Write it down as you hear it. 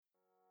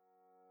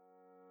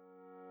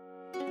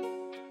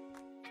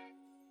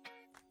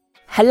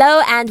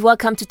Hello and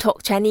welcome to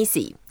Talk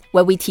Chinese,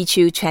 where we teach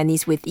you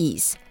Chinese with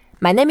ease.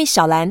 My name is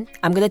ShaoLan.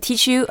 I'm going to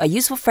teach you a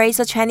useful phrase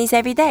of Chinese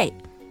every day.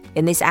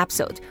 In this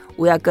episode,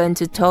 we are going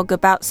to talk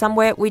about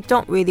somewhere we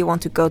don't really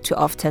want to go too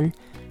often,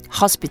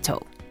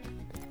 hospital.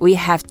 We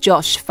have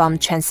Josh from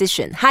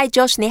Transition. Hi,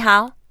 Josh, 你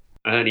好.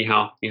 你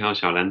好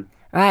ShaoLan.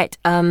 Right,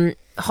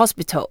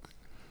 hospital.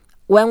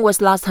 When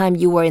was last time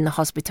you were in the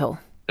hospital?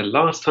 The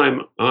last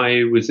time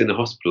I was in the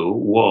hospital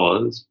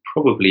was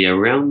probably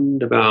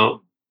around about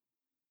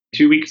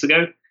 2 weeks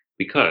ago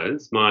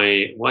because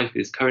my wife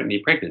is currently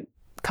pregnant.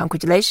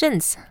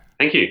 Congratulations.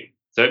 Thank you.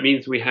 So it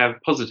means we have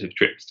positive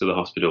trips to the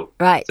hospital.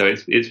 Right. So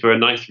it's for a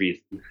nice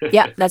reason.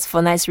 Yeah, that's for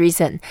a nice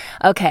reason.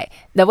 Okay,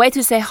 the way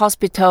to say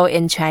hospital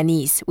in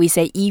Chinese, we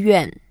say 医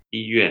院.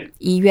 医院.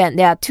 医院.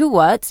 There are two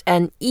words,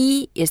 and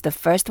医 is the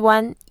first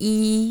one.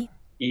 医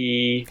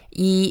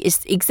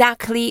is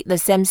exactly the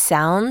same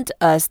sound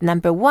as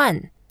number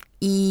one.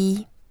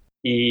 医.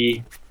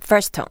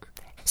 First tone.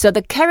 So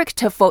the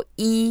character for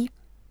医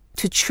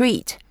to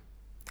treat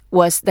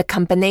was the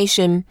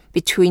combination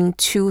between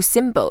two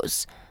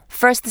symbols.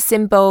 First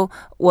symbol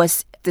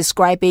was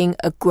describing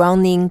a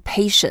groaning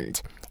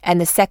patient,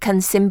 and the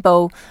second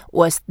symbol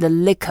was the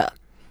liquor.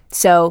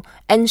 So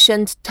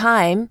ancient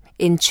time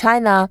in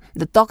China,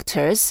 the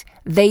doctors,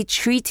 they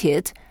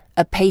treated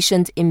a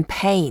patient in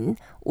pain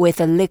with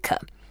a liquor.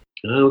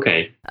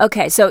 Okay.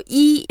 Okay, so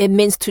医, it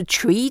means to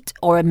treat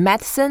or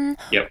medicine.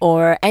 Yep.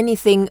 Or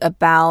anything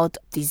about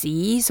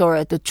disease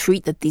or to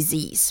treat the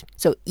disease.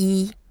 So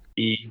医,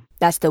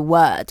 that's the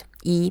word,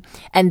 医.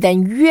 And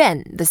then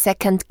院, the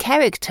second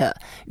character.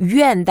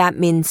 院, that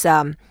means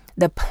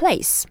the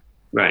place.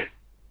 Right.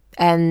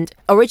 And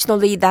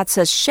originally that's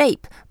a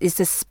shape. It's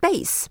a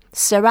space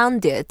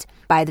surrounded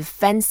by the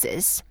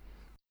fences.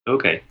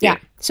 Okay. Yeah.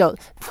 So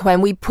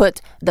when we put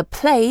the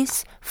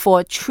place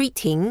for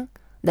treating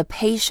the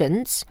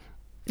patients,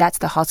 that's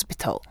the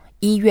hospital.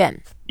 医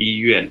院. 医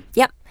院.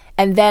 Yep.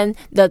 And then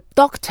the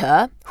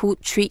doctor who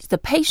treats the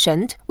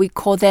patient, we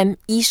call them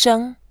医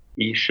生.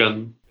 医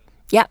生.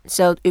 Yeah.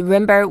 So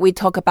remember we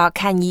talk about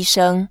看医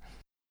生.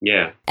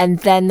 Yeah. And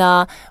then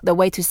the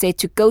way to say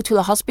to go to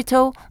the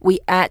hospital, we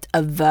add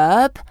a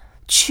verb,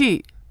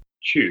 去.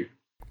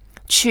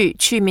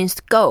 去 means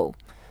to go.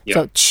 Yeah.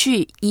 So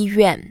去医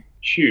院.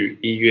 去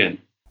医院.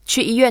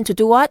 去医院 to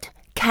do what?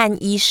 看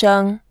医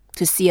生,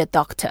 to see a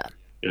doctor.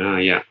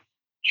 Yeah.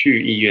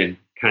 去医院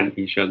看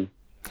医生.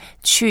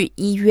 去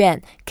医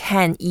院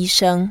看医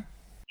生.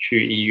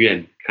 去医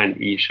院看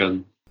医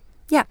生.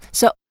 Yeah.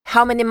 So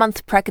how many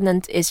months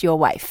pregnant is your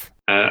wife?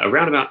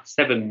 Around about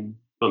 7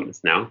 months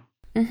now.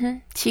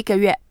 7个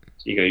月.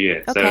 7个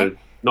月. Okay. So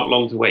not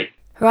long to wait.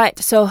 Right.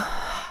 So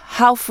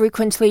how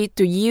frequently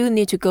do you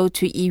need to go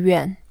to 医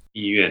院?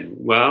 医院.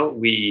 Well,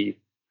 we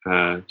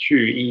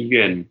去医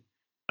院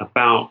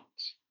about,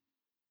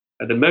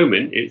 at the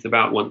moment, it's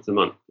about once a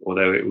month,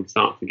 although it will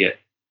start to get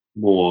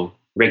more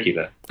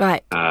regular.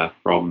 Right.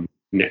 From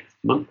next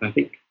month, I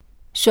think.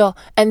 Sure.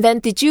 And then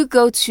did you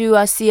go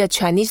to see a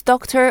Chinese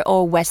doctor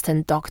or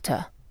Western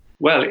doctor?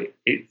 Well,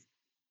 it's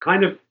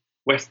kind of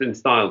Western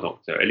style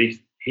doctor. At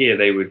least here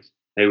they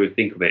would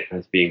think of it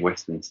as being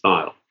Western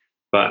style.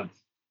 But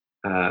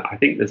I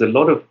think there's a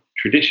lot of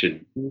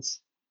traditions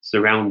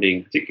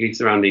particularly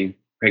surrounding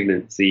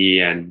pregnancy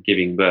and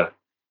giving birth.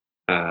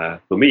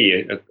 For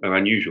me, are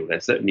unusual.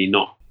 They're certainly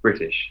not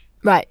British.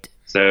 Right.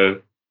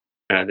 So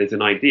there's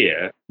an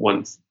idea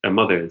once a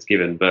mother has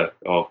given birth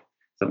of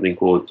something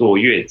called 坐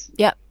月子,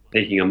 Yep.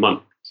 taking a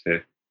month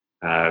to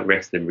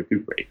rest and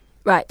recuperate.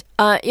 Right.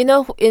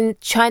 In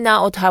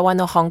China or Taiwan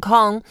or Hong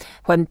Kong,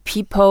 when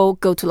people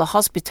go to the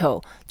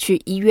hospital,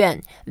 去医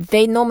院,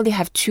 they normally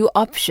have two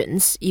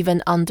options,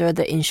 even under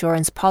the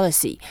insurance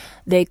policy.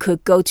 They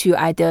could go to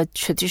either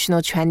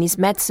traditional Chinese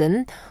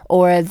medicine,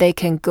 or they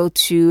can go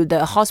to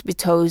the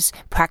hospitals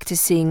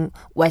practicing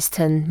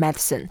Western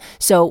medicine.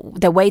 So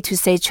the way to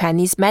say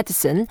Chinese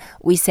medicine,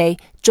 we say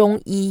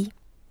中医.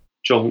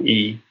 中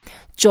医.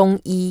 中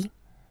医.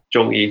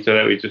 中医. So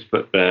that we just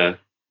put the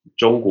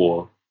中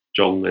国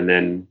zhong and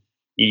then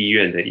医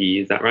院 the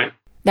医, is that right?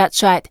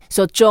 That's right.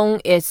 So 中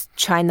is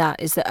China,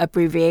 is the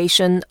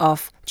abbreviation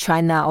of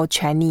China or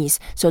Chinese.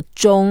 So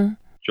中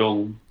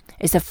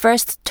is the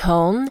first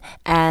tone,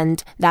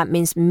 and that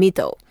means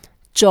middle.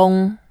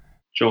 中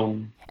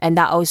and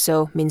that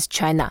also means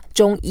China.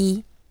 中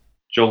医.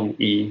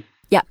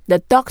 Yeah, the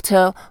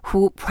doctor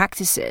who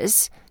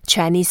practices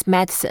Chinese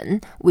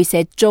medicine, we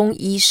say 中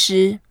医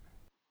师.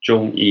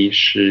 中医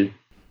师.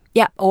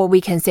 Yeah, or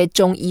we can say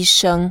中医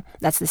生.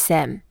 That's the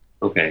same.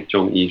 Okay,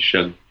 中医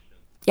生.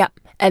 Yeah,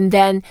 and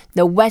then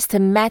the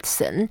Western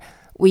medicine,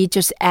 we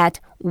just add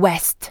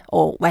West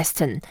or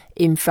Western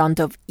in front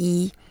of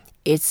医.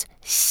 It's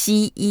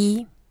西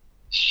医.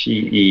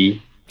 西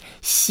医.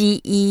 西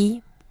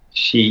医.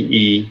 西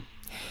医.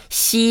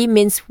 西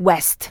means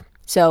West,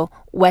 so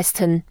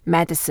Western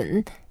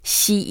medicine.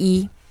 西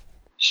医.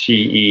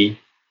 西医.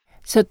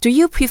 So do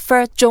you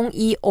prefer 中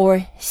医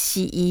or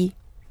西医?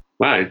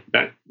 Wow,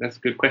 that's a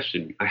good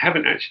question. I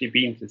haven't actually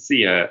been to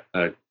see a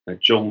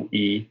zhong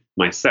yi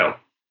myself,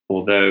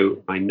 although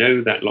I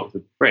know that lots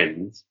of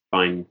friends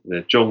find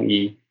the 中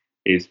医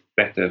is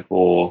better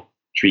for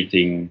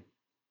treating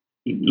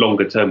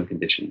longer term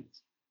conditions.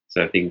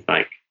 So things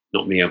like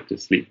not being able to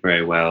sleep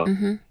very well.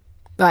 Mm-hmm.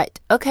 Right.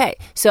 Okay.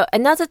 So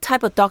another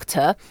type of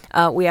doctor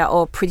we are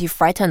all pretty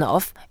frightened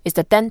of is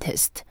the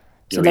dentist.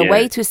 So the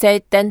way to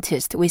say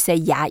dentist, we say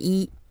牙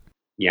医.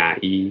 牙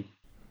医.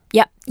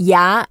 Yeah.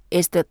 牙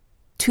is the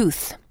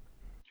tooth.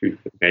 Tooth,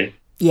 okay.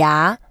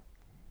 牙.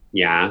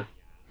 牙.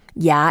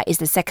 牙 is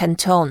the second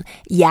tone.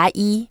 牙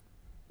医.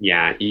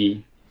 牙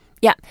医.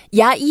 Yeah.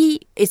 牙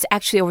医 is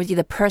actually already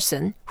the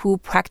person who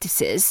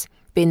practices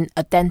being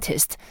a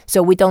dentist.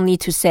 So we don't need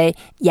to say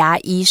牙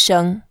医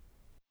生.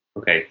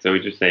 Okay, so we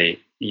just say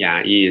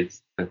牙医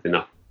that's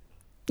enough.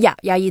 Yeah,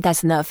 牙医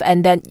that's enough.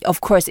 And then, of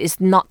course, it's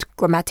not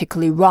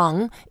grammatically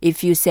wrong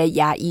if you say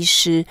牙医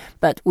师,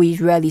 but we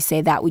rarely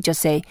say that. We just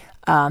say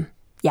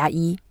牙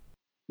医.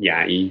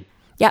 牙医.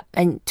 Yeah,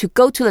 and to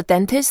go to the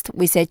dentist,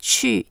 we say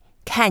去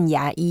看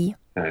牙医.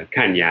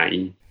 看牙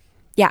医.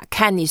 Yeah,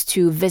 看 is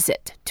to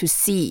visit, to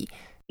see.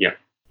 Yeah.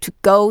 To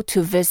go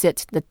to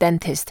visit the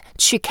dentist.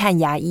 去看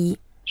牙医.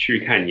 去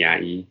看牙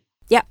医.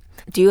 Yeah.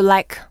 Do you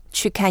like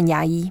去看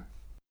牙医?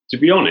 To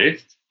be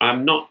honest,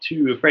 I'm not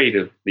too afraid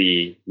of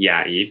the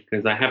牙医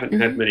because I haven't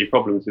had many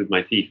problems with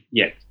my teeth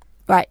yet.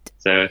 Right.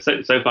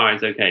 So far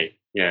it's okay.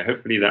 Yeah,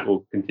 hopefully that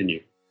will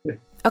continue.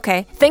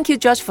 Okay. Thank you,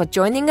 Josh, for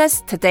joining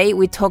us. Today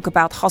we talk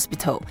about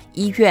hospital,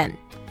 医院,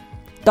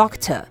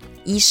 doctor,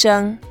 医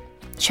生,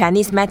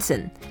 Chinese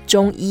medicine,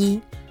 中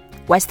医,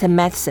 Western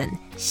medicine,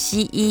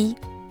 西医,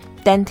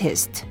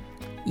 dentist,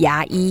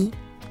 牙医.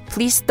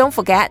 Please don't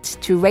forget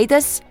to rate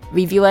us,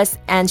 review us,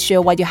 and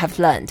share what you have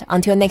learned.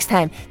 Until next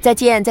time, 再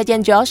见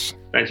Josh.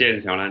 再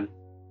见，小兰。